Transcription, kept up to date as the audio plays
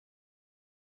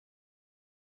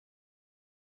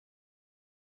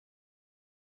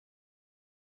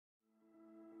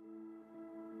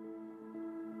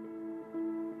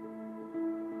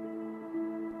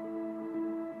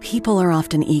People are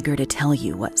often eager to tell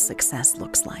you what success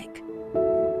looks like.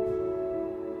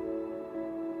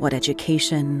 What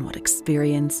education, what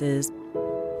experiences,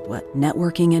 what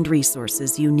networking and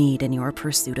resources you need in your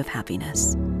pursuit of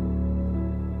happiness.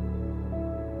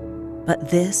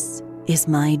 But this is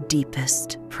my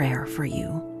deepest prayer for you.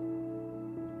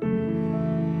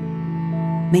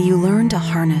 May you learn to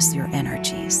harness your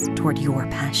energies toward your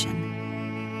passion.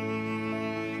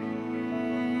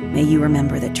 May you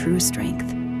remember that true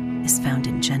strength is found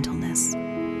in gentleness.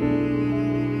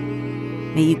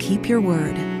 May you keep your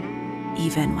word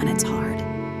even when it's hard.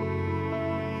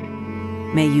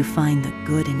 May you find the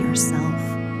good in yourself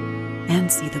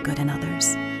and see the good in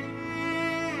others.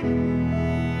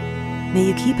 May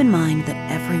you keep in mind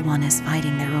that everyone is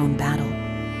fighting their own battle,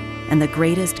 and the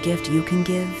greatest gift you can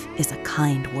give is a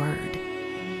kind word.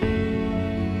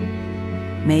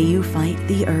 May you fight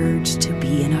the urge to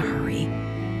be in a hurry,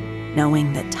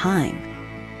 knowing that time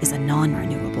is a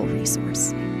non-renewable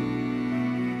resource.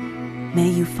 May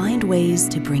you find ways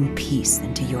to bring peace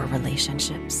into your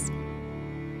relationships.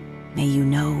 May you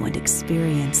know and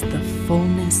experience the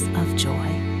fullness of joy.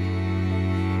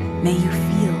 May you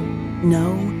feel,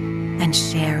 know, and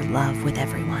share love with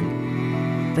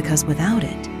everyone, because without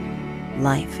it,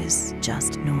 life is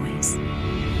just noise.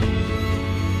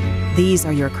 These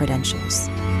are your credentials.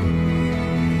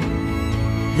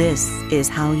 This is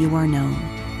how you are known.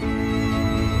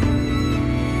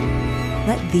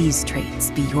 Let these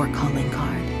traits be your calling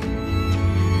card.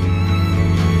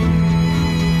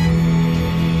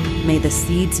 May the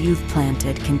seeds you've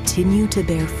planted continue to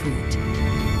bear fruit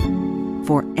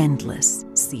for endless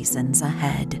seasons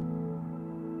ahead.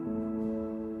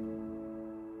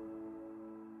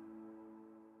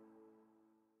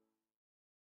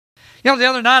 You know, the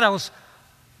other night I was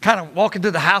kind of walking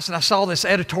through the house and I saw this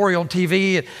editorial on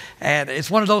TV, and it's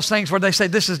one of those things where they say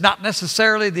this is not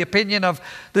necessarily the opinion of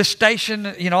this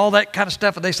station, you know, all that kind of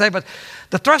stuff that they say, but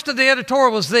the thrust of the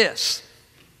editorial was this: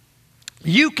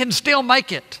 you can still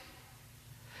make it.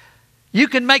 You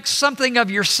can make something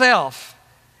of yourself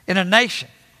in a nation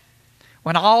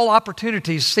when all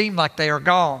opportunities seem like they are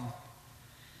gone,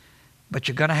 but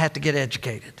you're going to have to get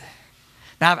educated.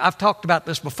 Now, I've talked about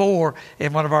this before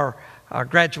in one of our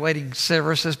graduating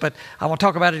services, but I want to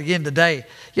talk about it again today.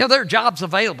 You know, there are jobs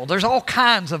available. There's all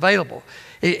kinds available.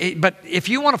 But if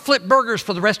you want to flip burgers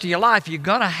for the rest of your life, you're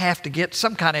going to have to get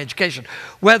some kind of education,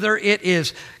 whether it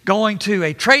is going to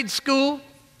a trade school,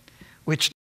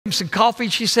 which some coffee.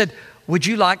 She said, "Would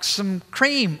you like some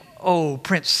cream, oh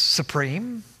Prince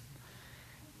Supreme?"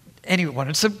 And he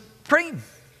wanted some cream.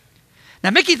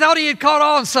 Now, Mickey thought he had caught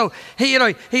on, so he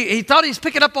thought he was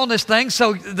picking up on this thing.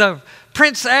 So the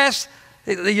prince asked,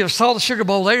 saw the sugar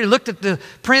bowl there. He looked at the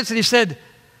prince and he said,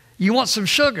 "You want some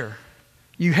sugar,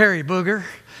 you hairy booger?"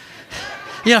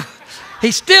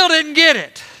 He still didn't get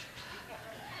it.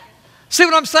 See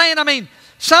what I'm saying? I mean,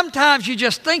 sometimes you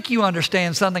just think you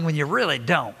understand something when you really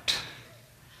don't.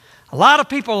 A lot of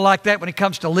people are like that when it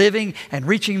comes to living and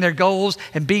reaching their goals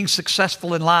and being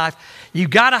successful in life. You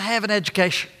got to have an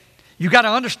education. You got to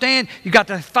understand, you got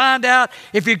to find out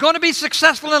if you're going to be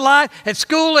successful in life, at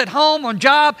school, at home, on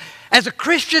job, as a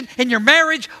Christian, in your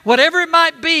marriage, whatever it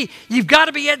might be, you've got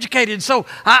to be educated. So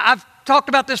I've talked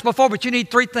about this before, but you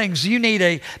need three things. You need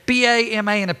a BA,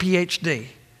 MA, and a PhD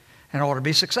in order to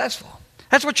be successful.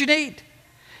 That's what you need.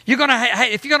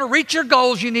 If you're going to reach your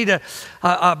goals, you need a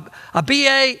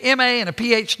BA, MA, and a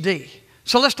PhD.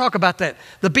 So let's talk about that.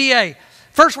 The BA.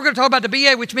 First, we're going to talk about the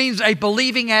BA, which means a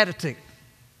believing attitude.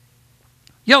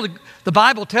 You know, the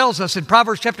Bible tells us in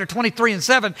Proverbs chapter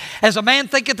 23:7, as a man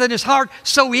thinketh in his heart,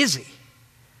 so is he.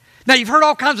 Now, you've heard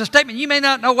all kinds of statements. You may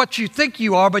not know what you think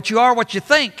you are, but you are what you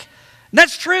think. And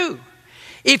that's true.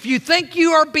 If you think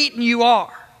you are beaten, you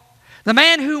are. The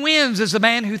man who wins is the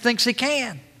man who thinks he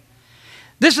can.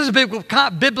 This is a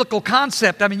biblical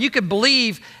concept. I mean, you can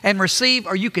believe and receive,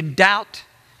 or you can doubt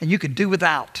and you can do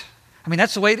without. I mean,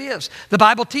 that's the way it is. The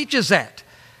Bible teaches that.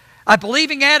 A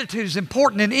believing attitude is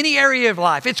important in any area of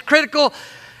life. It's critical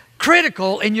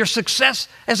in your success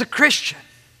as a Christian.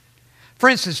 For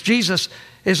instance, Jesus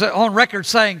is on record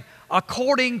saying,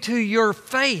 "According to your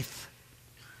faith,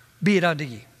 be it unto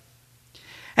you."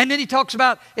 And then he talks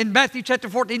about in Matthew chapter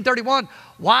 14:31,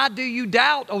 "Why do you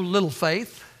doubt, O little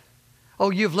faith? Oh,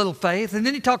 you have little faith." And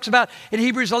then he talks about in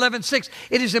Hebrews 11:6,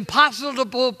 it is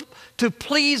impossible to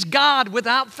please God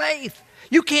without faith.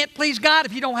 You can't please God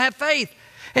if you don't have faith.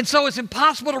 And so it's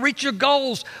impossible to reach your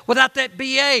goals without that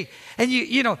BA. And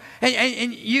you're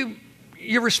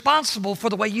responsible for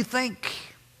the way you think.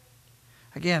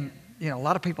 Again, a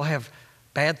lot of people have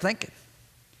bad thinking.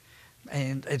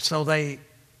 And so they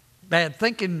bad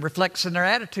thinking reflects in their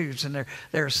attitudes, and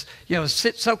they're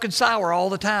soaking sour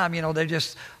all the time. They're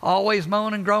just always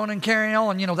moaning, groaning, carrying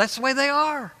on. That's the way they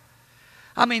are.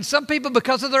 I mean, some people,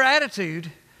 because of their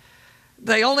attitude,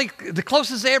 the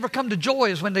closest they ever come to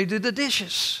joy is when they do the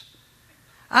dishes.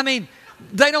 I mean,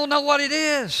 they don't know what it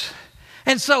is.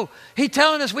 And so he's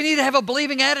telling us we need to have a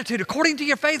believing attitude. According to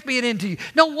your faith be it into you.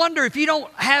 No wonder if you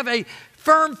don't have a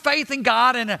firm faith in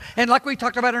God, and like we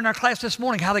talked about in our class this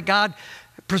morning, how that God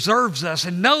preserves us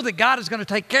and know that God is going to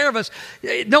take care of us.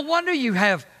 No wonder you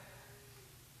have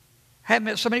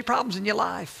so many problems in your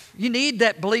life. You need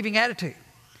that believing attitude.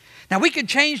 Now, we can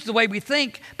change the way we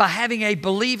think by having a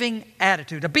believing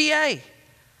attitude, a BA.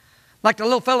 Like the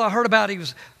little fellow I heard about, he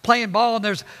was playing ball, and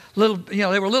there's they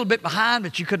were a little bit behind,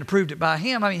 but you couldn't have proved it by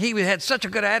him. I mean, he had such a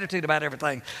good attitude about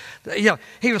everything.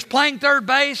 He was playing third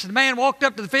base, and the man walked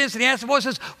up to the fence, and he asked the boy,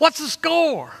 says, "What's the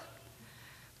score?"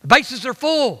 The bases are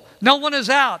full. No one is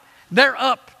out. They're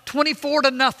up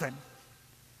 24-0.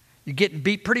 You're getting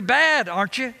beat pretty bad,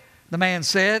 aren't you? The man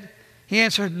said. He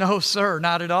answered, "No, sir,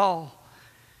 not at all.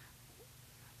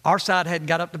 Our side hadn't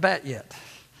got up to bat yet."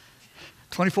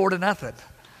 24-0.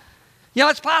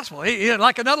 It's possible.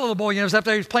 Like another little boy, was up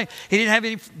there, he was playing. He didn't have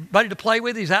anybody to play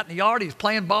with. He's out in the yard. He's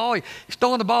playing ball. He's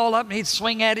throwing the ball up, and he'd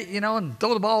swing at it, and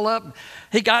throw the ball up.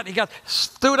 He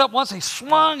threw it up once. He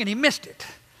swung, and he missed it.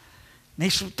 And he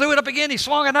threw it up again. He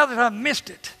swung another time, missed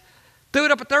it. Threw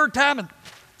it up a third time, and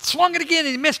swung it again,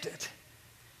 and he missed it.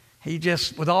 He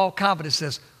just, with all confidence,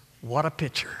 says, "What a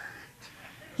pitcher."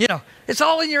 It's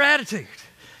all in your attitude.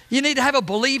 You need to have a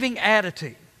believing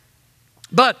attitude.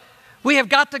 But we have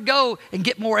got to go and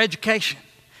get more education.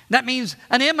 That means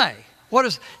an MA.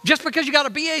 Just because you got a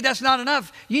BA, that's not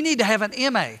enough. You need to have an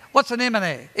MA. What's an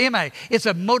MA? It's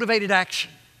a motivated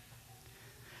action.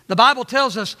 The Bible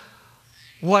tells us,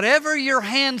 whatever your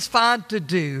hands find to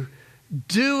do,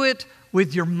 do it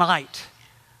with your might.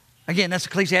 Again, that's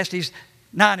Ecclesiastes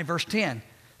 9 and verse 10.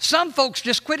 Some folks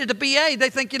just quit at a BA. They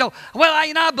think,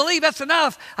 I believe that's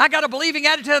enough. I got a believing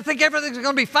attitude. I think everything's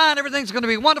going to be fine. Everything's going to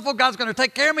be wonderful. God's going to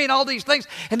take care of me and all these things.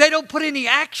 And they don't put any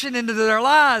action into their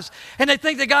lives. And they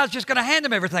think that God's just going to hand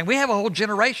them everything. We have a whole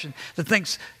generation that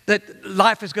thinks that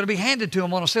life is going to be handed to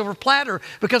them on a silver platter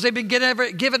because they've been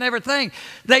given everything.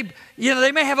 They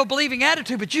may have a believing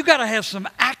attitude, but you got to have some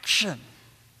action.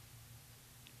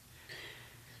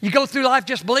 You go through life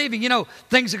just believing,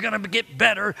 things are going to get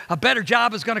better. A better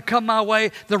job is going to come my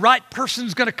way. The right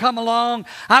person's going to come along.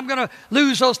 I'm going to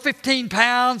lose those 15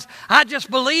 pounds. I just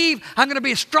believe I'm going to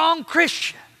be a strong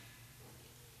Christian.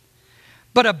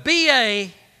 But a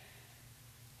BA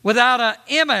without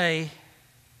a MA,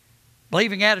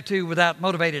 believing attitude without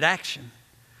motivated action,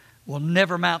 will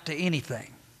never amount to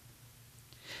anything.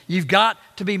 You've got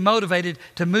to be motivated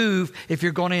to move if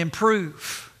you're going to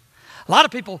improve. A lot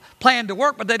of people plan to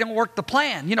work, but they don't work the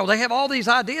plan. They have all these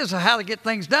ideas of how to get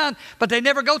things done, but they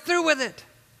never go through with it.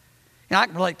 I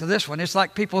can relate to this one. It's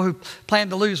like people who plan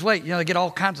to lose weight. They get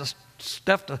all kinds of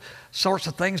stuff, sorts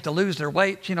of things to lose their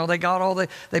weight.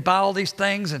 They buy all these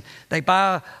things, and they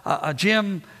buy a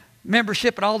gym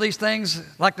membership and all these things.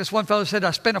 Like this one fellow said, I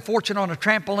spent a fortune on a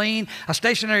trampoline, a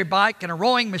stationary bike, and a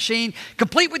rowing machine,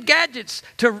 complete with gadgets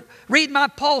to read my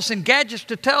pulse and gadgets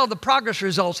to tell the progress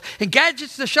results and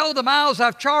gadgets to show the miles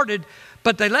I've charted,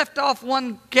 but they left off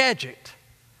one gadget,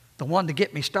 the one to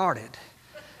get me started.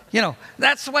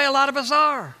 That's the way a lot of us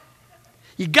are.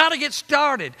 You got to get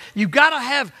started. You got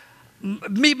to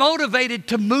be motivated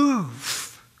to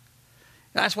move.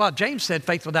 That's why James said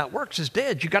faith without works is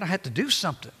dead. You got to have to do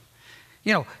something.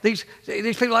 These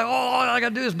people are like, all I got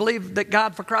to do is believe that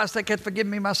God, for Christ's sake, can forgive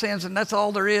me my sins, and that's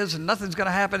all there is, and nothing's going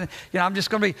to happen. I'm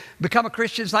just going to become a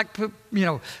Christian. It's like,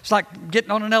 it's like getting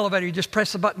on an elevator. You just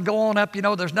press the button, go on up.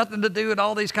 There's nothing to do and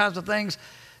all these kinds of things.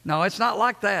 No, it's not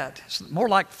like that. It's more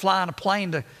like flying a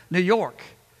plane to New York.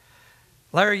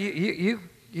 Larry,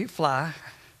 you fly.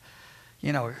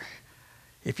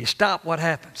 If you stop, what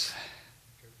happens?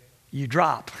 You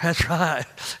drop. That's right.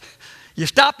 You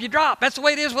stop, you drop. That's the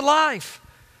way it is with life.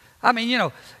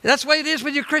 That's the way it is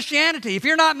with your Christianity. If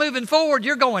you're not moving forward,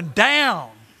 you're going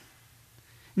down.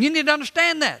 And you need to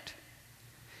understand that.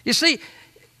 You see,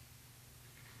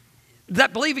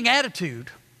 that believing attitude,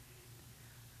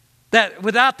 that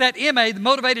without that MA, the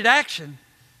motivated action,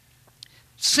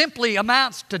 simply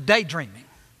amounts to daydreaming.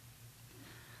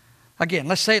 Again,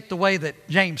 let's say it the way that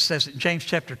James says it in James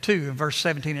chapter 2 and verse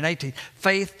 17 and 18.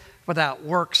 Faith without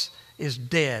works is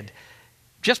dead.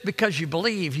 Just because you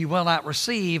believe, you will not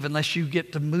receive unless you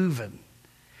get to moving.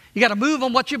 You got to move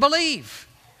on what you believe.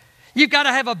 You've got to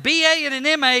have a BA and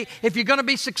an MA if you're going to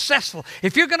be successful.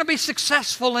 If you're going to be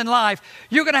successful in life,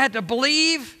 you're going to have to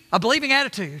believe, a believing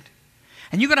attitude,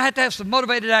 And you're going to have some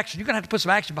motivated action. You're going to have to put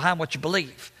some action behind what you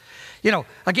believe. You know,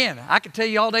 again, I could tell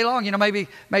you all day long, you know, maybe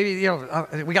we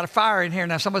got a fire in here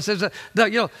now. Somebody says,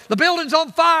 the building's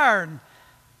on fire. And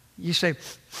you say,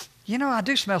 you know, I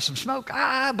do smell some smoke.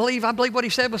 I believe what he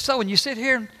said was so. And you sit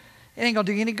here, and it ain't going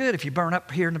to do you any good if you burn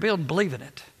up here in the building believing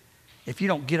it, if you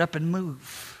don't get up and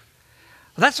move.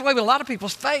 Well, that's the way with a lot of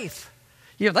people's faith.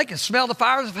 You know, they can smell the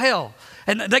fires of hell.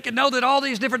 And they can know that all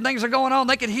these different things are going on.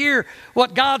 They can hear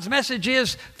what God's message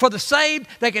is for the saved.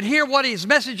 They can hear what his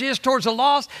message is towards the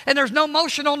lost. And there's no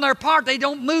motion on their part. They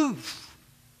don't move.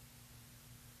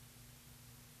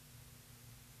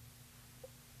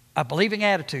 A believing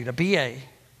attitude, a BA,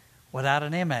 without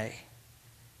an MA,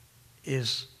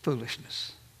 is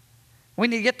foolishness. We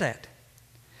need to get that.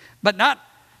 But now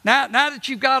that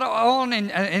you've got on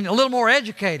and a little more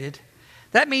educated,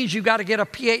 that means you've got to get a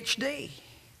PhD.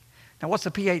 Now, what's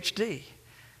a PhD?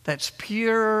 That's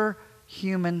pure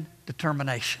human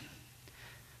determination.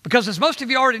 Because as most of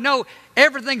you already know,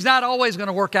 everything's not always going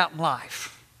to work out in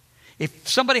life. If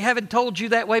somebody haven't told you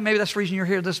that way, maybe that's the reason you're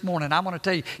here this morning. I want to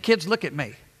tell you, kids, look at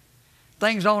me.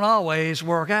 Things don't always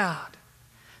work out.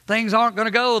 Things aren't going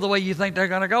to go the way you think they're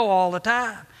going to go all the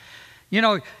time. You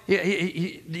know,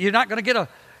 you're not going to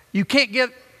you can't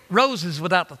get roses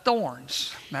without the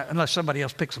thorns, now, unless somebody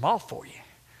else picks them off for you.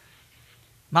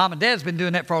 Mom and Dad's been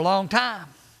doing that for a long time.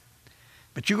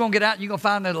 But you're going to get out and you're going to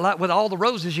find that with all the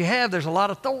roses you have, there's a lot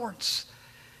of thorns.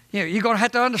 You know, you're going to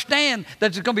have to understand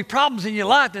that there's going to be problems in your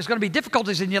life. There's going to be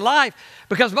difficulties in your life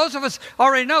because most of us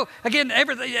already know, again,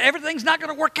 everything's not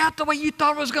going to work out the way you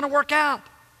thought it was going to work out.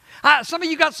 Some of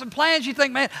you got some plans. You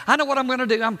think, man, I know what I'm going to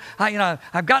do.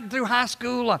 I've gotten through high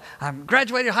school. I'm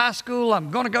graduated high school. I'm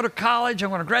going to go to college.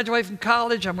 I'm going to graduate from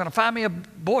college. I'm going to find me a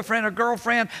boyfriend or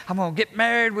girlfriend. I'm going to get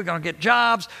married. We're going to get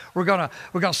jobs. We're going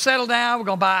to settle down. We're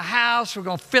going to buy a house. We're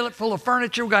going to fill it full of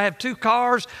furniture. We're going to have 2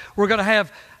 cars. We're going to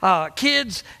have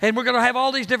kids, and we're going to have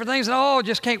all these different things. And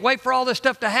just can't wait for all this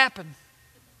stuff to happen.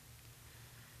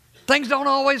 Things don't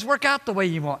always work out the way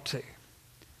you want to.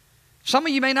 Some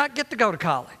of you may not get to go to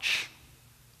college.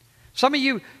 Some of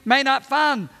you may not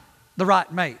find the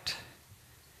right mate.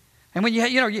 And when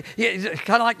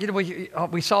kind of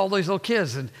like, we saw all these little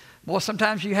kids, and boy,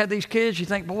 sometimes you have these kids, you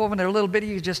think, boy, when they're little bitty,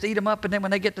 you just eat them up, and then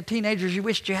when they get to teenagers, you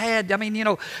wished you had. I mean,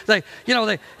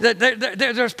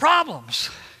 there's problems.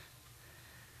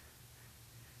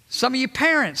 Some of you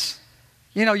parents,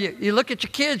 you look at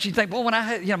your kids, you think, well,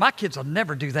 my kids will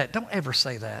never do that. Don't ever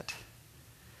say that.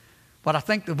 But I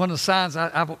think that one of the signs,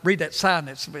 I read that sign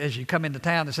that's as you come into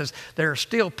town that says, there are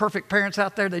still perfect parents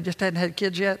out there, they just hadn't had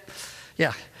kids yet.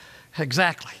 Yeah,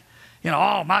 exactly.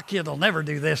 My kid will never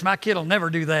do this, my kid will never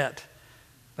do that.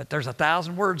 But there's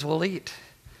 1,000 words we'll eat.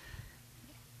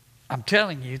 I'm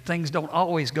telling you, things don't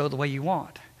always go the way you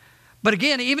want. But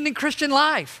again, even in Christian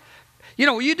life,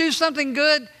 you do something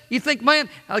good, you think, man,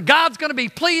 God's going to be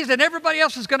pleased and everybody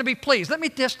else is going to be pleased. Let me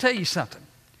just tell you something.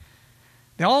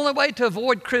 The only way to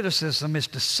avoid criticism is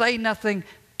to say nothing,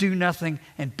 do nothing,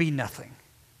 and be nothing.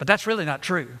 But that's really not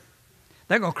true.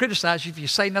 They're going to criticize you if you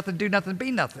say nothing, do nothing, be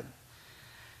nothing.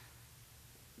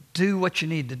 Do what you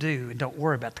need to do and don't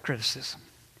worry about the criticism.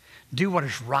 Do what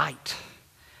is right.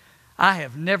 I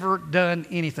have never done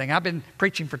anything. I've been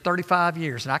preaching for 35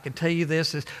 years, and I can tell you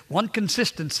this is one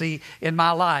consistency in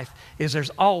my life is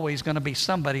there's always going to be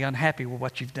somebody unhappy with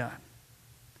what you've done.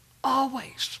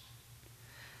 Always.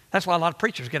 That's why a lot of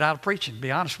preachers get out of preaching, to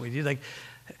be honest with you.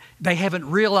 They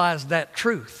haven't realized that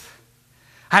truth.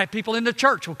 I have people in the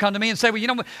church who will come to me and say,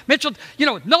 well, Mitchell,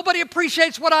 nobody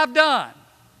appreciates what I've done.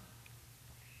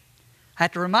 I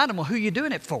have to remind them, well, who are you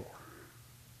doing it for?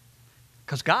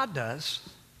 Because God does.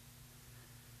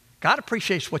 God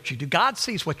appreciates what you do. God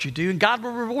sees what you do, and God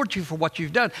will reward you for what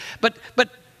you've done. But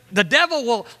the devil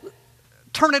will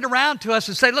turn it around to us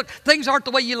and say, look, things aren't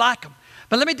the way you like them.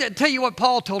 But let me tell you what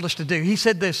Paul told us to do. He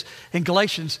said this in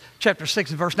Galatians chapter 6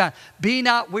 and verse 9. Be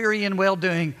not weary in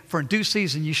well-doing, for in due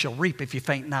season you shall reap if you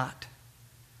faint not.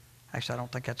 Actually, I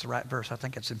don't think that's the right verse. I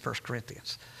think it's in 1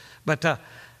 Corinthians. But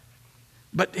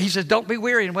he says, don't be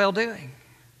weary in well-doing.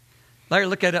 Larry,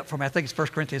 look that up for me. I think it's 1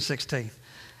 Corinthians 16.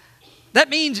 That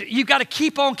means you've got to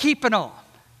keep on keeping on.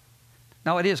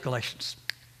 No, it is Galatians.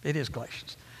 It is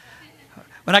Galatians.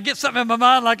 When I get something in my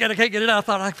mind like that, I can't get it out. I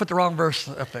thought I put the wrong verse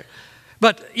up there.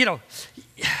 But,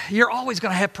 you're always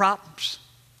going to have problems.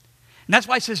 And that's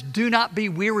why it says, do not be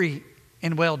weary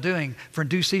in well-doing, for in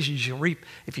due season you shall reap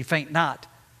if you faint not.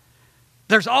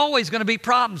 There's always going to be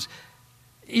problems.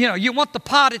 You want the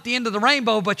pot at the end of the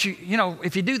rainbow, but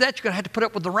if you do that, you're going to have to put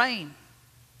up with the rain.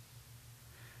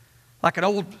 Like an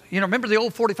old, remember the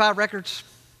old 45 records?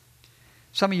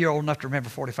 Some of you are old enough to remember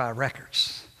 45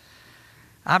 records.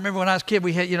 I remember when I was a kid,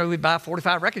 we'd buy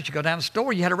 45 records. You go down to the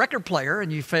store, you had a record player,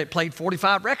 and you played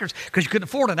 45 records because you couldn't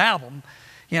afford an album.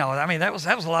 That was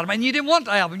a lot of money. And you didn't want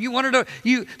the album.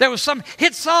 There was some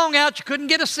hit song out. You couldn't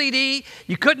get a CD.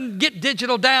 You couldn't get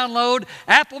digital download.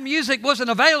 Apple Music wasn't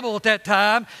available at that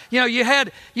time. You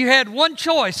had one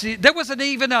choice. There wasn't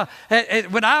even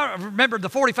when I remembered the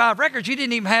 45 records, you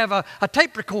didn't even have a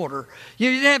tape recorder.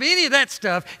 You didn't have any of that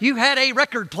stuff. You had a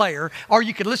record player, or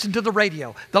you could listen to the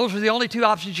radio. Those were the only two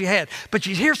options you had. But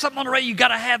you hear something on the radio, you got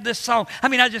to have this song.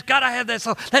 I just got to have that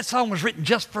song. That song was written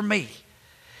just for me.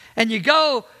 And you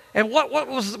go, and what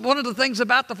was one of the things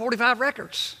about the 45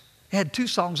 records? It had 2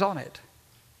 songs on it.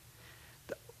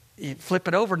 You flip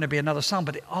it over and there'd be another song,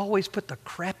 but they always put the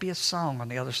crappiest song on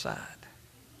the other side.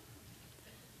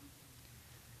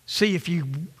 See,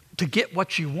 to get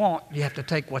what you want, you have to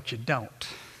take what you don't.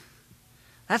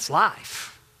 That's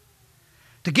life.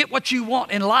 To get what you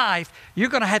want in life, you're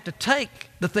going to have to take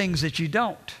the things that you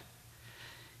don't.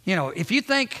 If you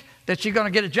think that you're going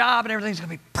to get a job and everything's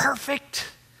going to be perfect,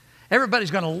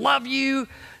 everybody's going to love you,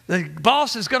 the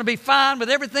boss is going to be fine with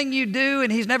everything you do,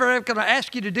 and he's never going to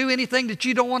ask you to do anything that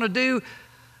you don't want to do,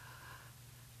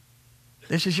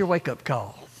 this is your wake-up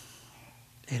call.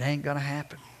 It ain't going to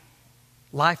happen.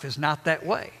 Life is not that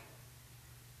way.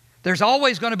 There's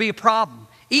always going to be a problem.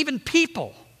 Even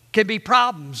people can be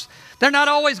problems. They're not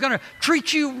always going to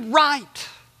treat you right,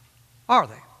 are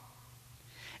they?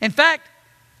 In fact,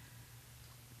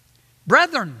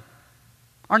 brethren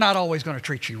are not always going to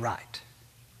treat you right.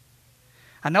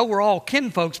 I know we're all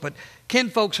kinfolks, but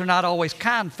kinfolks are not always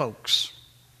kind folks.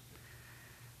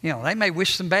 They may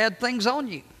wish some bad things on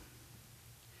you.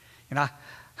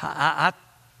 I've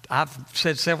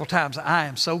said several times, I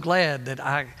am so glad that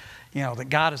that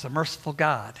God is a merciful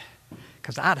God,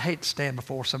 because I'd hate to stand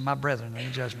before some of my brethren in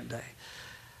the judgment day.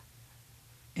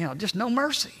 Just no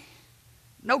mercy.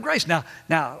 No grace. Now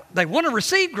they want to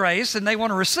receive grace and they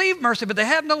want to receive mercy, but they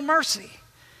have no mercy.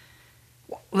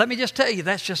 Let me just tell you,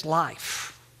 that's just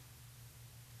life.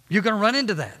 You're going to run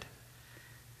into that.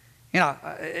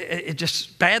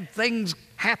 Bad things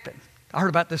happen. I heard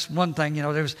about this one thing, there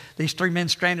was these 3 men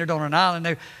stranded on an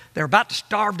island. They're about to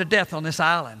starve to death on this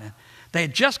island. And they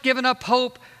had just given up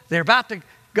hope. They're about to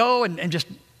go and just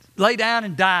lay down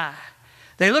and die.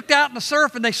 They looked out in the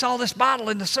surf and they saw this bottle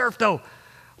in the surf, though.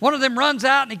 One of them runs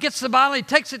out and he gets the bottle, he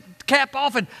takes the cap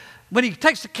off, and when he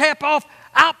takes the cap off,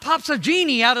 out pops a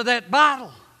genie out of that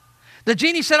bottle. The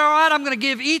genie said, all right, I'm going to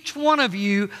give each one of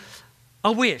you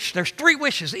a wish. There's 3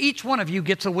 wishes. Each one of you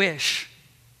gets a wish.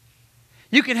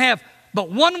 You can have but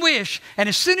one wish, and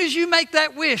as soon as you make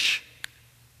that wish,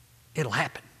 it'll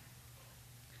happen.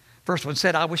 First one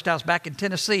said, I wished I was back in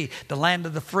Tennessee, the land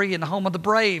of the free and the home of the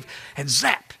brave. And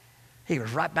zap, he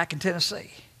was right back in Tennessee.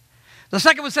 The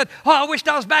second one said, I wished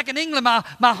I was back in England,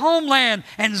 my homeland.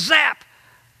 And zap,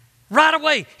 right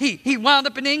away, he wound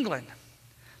up in England.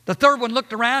 The third one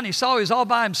looked around, he saw he was all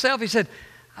by himself. He said,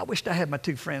 I wished I had my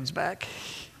 2 friends back.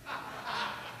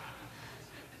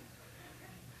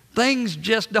 Things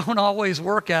just don't always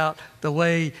work out the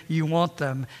way you want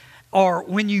them or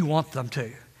when you want them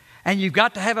to. And you've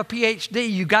got to have a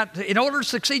PhD. In order to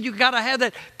succeed, you've got to have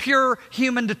that pure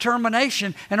human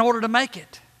determination in order to make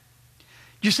it.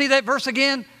 Do you see that verse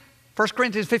again? 1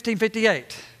 Corinthians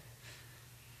 15:58.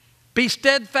 Be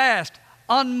steadfast,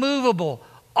 unmovable,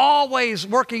 always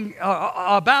working,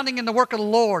 abounding in the work of the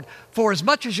Lord, for as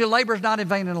much as your labor is not in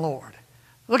vain in the Lord.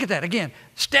 Look at that again.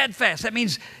 Steadfast. That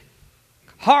means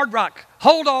hard rock.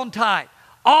 Hold on tight.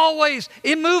 Always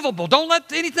immovable. Don't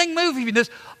let anything move you. Just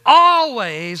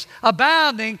always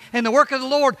abounding in the work of the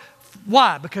Lord.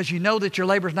 Why? Because you know that your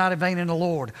labor is not in vain in the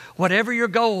Lord. Whatever your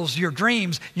goals, your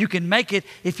dreams, you can make it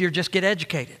if you just get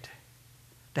educated.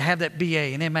 To have that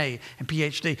BA and MA and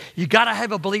PhD. You got to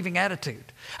have a believing attitude.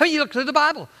 You look through the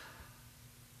Bible.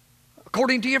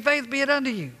 According to your faith be it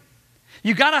unto you.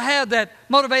 You got to have that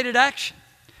motivated action.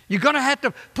 You're going to have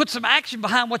to put some action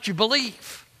behind what you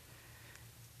believe.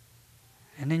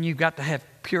 And then you've got to have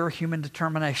pure human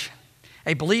determination.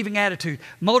 A believing attitude,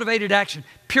 motivated action,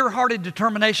 pure-hearted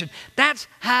determination. That's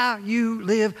how you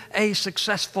live a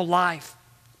successful life.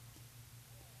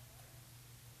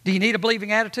 Do you need a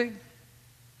believing attitude?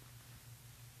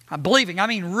 Believing, I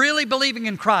mean really believing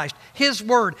in Christ, His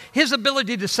Word, His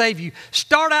ability to save you.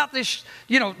 Start out this,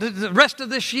 the rest of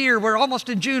this year, we're almost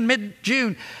in June,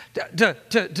 mid-June,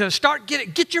 to start,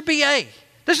 get your BA.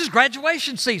 This is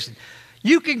graduation season.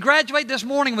 You can graduate this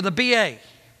morning with a BA.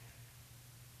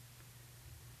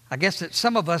 I guess that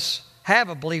some of us have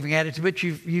a believing attitude, but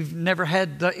you've never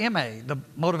had the MA, the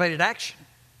motivated action.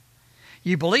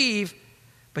 You believe,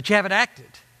 but you haven't acted.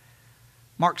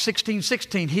 Mark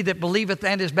 16:16, he that believeth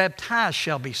and is baptized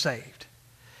shall be saved.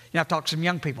 You know, I've talked to some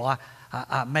young people.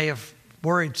 I may have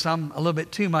worried some a little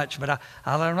bit too much, but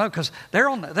I let them know because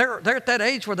they're at that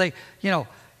age where they,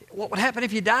 what would happen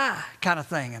if you die kind of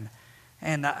thing.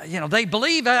 And they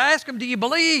believe. I ask them, do you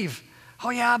believe?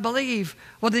 Oh, yeah, I believe.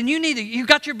 Well, then you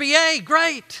got your BA,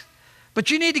 great.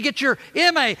 But you need to get your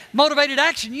MA, motivated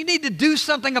action. You need to do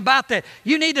something about that.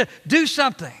 You need to do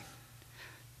something.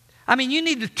 I mean, you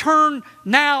need to turn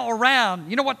now around.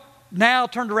 You know what now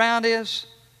turned around is?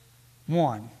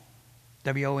 One.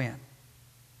 W-O-N.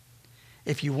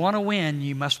 If you want to win,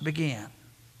 you must begin.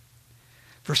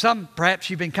 For some, perhaps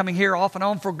you've been coming here off and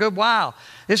on for a good while.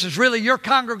 This is really your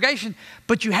congregation,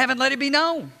 but you haven't let it be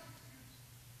known.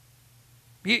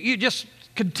 You're just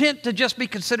content to just be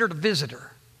considered a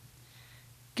visitor.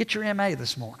 Get your MA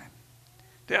this morning.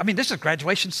 I mean, this is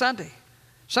graduation Sunday.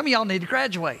 Some of y'all need to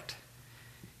graduate.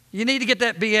 You need to get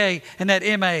that BA and that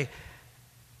MA.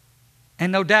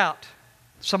 And no doubt,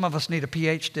 some of us need a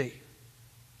PhD.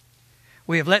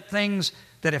 We have let things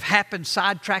that have happened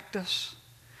sidetrack us.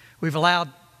 We've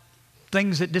allowed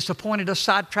things that disappointed us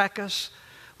sidetrack us.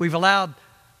 We've allowed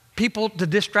people to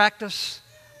distract us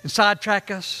and sidetrack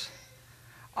us.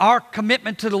 Our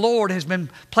commitment to the Lord has been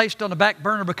placed on the back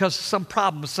burner because of some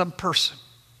problem with some person.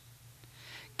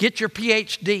 Get your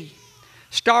PhD.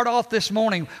 Start off this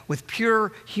morning with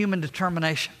pure human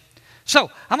determination.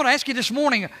 So, I'm going to ask you this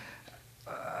morning,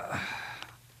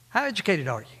 how educated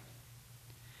are you?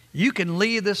 You can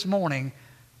leave this morning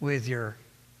with your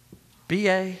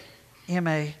BA,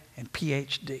 MA, and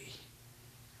PhD.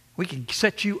 We can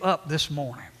set you up this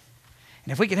morning.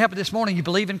 And if we can help you this morning, you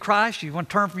believe in Christ, you want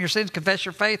to turn from your sins, confess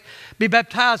your faith, be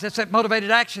baptized, that's that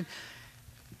motivated action.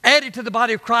 Add it to the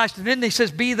body of Christ. And then he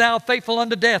says, be thou faithful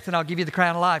unto death, and I'll give you the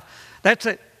crown of life. That's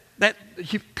it. That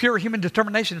pure human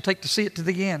determination to take to see it to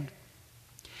the end.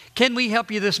 Can we help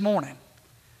you this morning?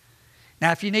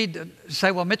 Now, if you need to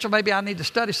say, well, Mitchell, maybe I need to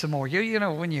study some more. You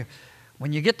know, when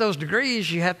you get those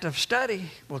degrees, you have to study.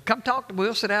 Well, come talk to me.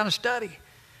 We'll sit down and study.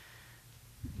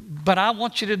 But I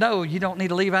want you to know you don't need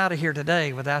to leave out of here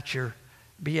today without your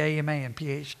BA, MA, and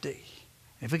PhD.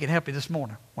 If we can help you this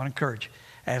morning, I want to encourage you.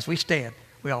 As we stand,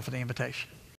 we offer the invitation.